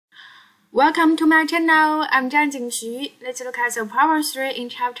Welcome to my channel. I'm Zhang Xu. Let's look at the power 3 in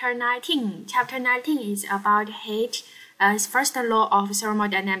chapter 19. Chapter 19 is about heat as first law of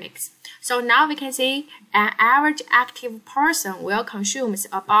thermodynamics. So now we can see an average active person will consume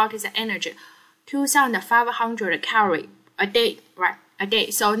about the energy 2,500 calories a day, right? A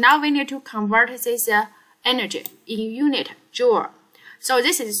day. So now we need to convert this energy in unit joule. So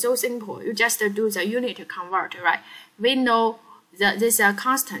this is so simple. You just do the unit convert, right? We know this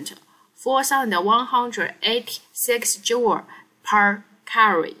constant 4,186 joule per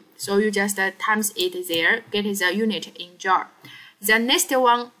calorie. So you just times it there, get the unit in joule. The next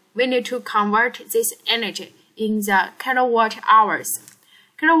one, we need to convert this energy in the kilowatt hours.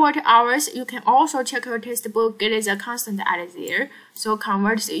 Kilowatt hours, you can also check your textbook, get the constant at there. So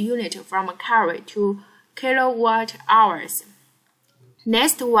convert the unit from calorie to kilowatt hours.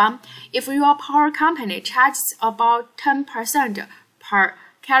 Next one, if your power company charges about 10% per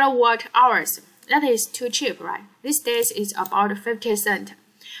kilowatt hours, that is too cheap, right? These days is about 50 cents.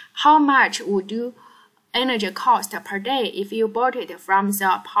 How much would your energy cost per day if you bought it from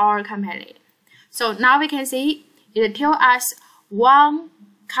the power company? So now we can see it tells us 1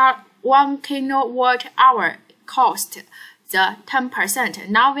 kilowatt hour cost the 10%.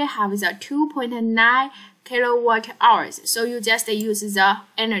 Now we have the 2.9 kilowatt hours. So you just use the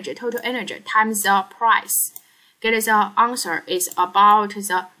energy, total energy times the price. Get the answer is about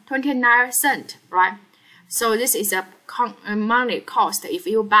the 29 cents, right? So this is a money cost if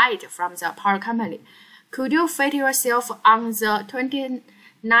you buy it from the power company. Could you fit yourself on the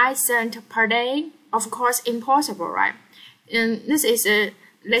 29 cents per day? Of course, impossible, right? And this is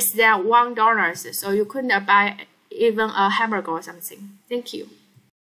less than $1, so you couldn't buy even a hamburger or something. Thank you.